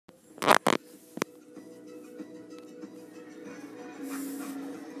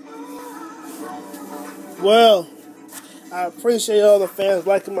Well, I appreciate all the fans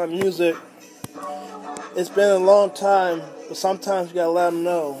liking my music. It's been a long time, but sometimes you gotta let them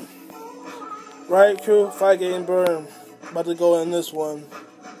know. Right, crew? Fight getting burned. About to go in this one.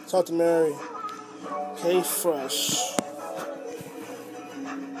 Talk to Mary. KFresh.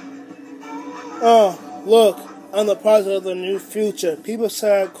 Look, I'm the project of the new future. People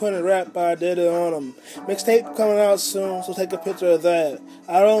said I couldn't rap, but I did it on them. Mixtape coming out soon, so take a picture of that.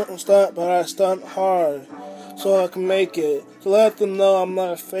 I don't stunt, but I stunt hard, so I can make it. So let them know I'm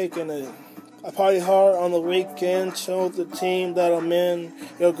not faking it. I party hard on the weekend, show the team that I'm in.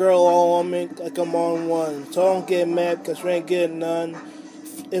 Your girl all on me like I'm on one. So don't get mad, cause you ain't getting none.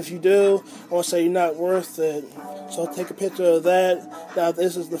 If you do, I want to say you're not worth it. So take a picture of that. Now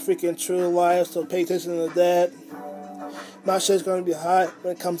this is the freaking true life, so pay attention to that. My shit's gonna be hot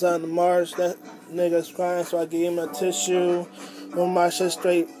when it comes out in March. That nigga's crying, so I give him a tissue. When my shit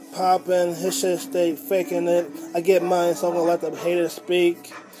straight popping, his shit straight faking it. I get mine, so I'm gonna let the haters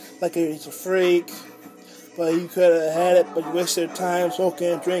speak like he's a freak. But you could have had it, but you wasted your time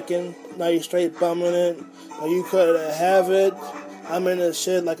smoking and drinking. Now you straight bumming it. But you could have it. I'm in this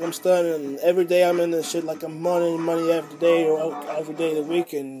shit like I'm stunning. Every day I'm in this shit like I'm money every day or every day of the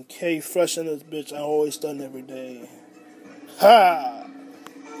week. And KFresh in this bitch, I always stun every day. Ha!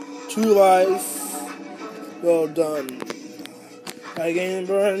 True life. Well done. I getting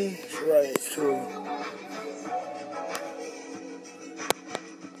burned? Right, true.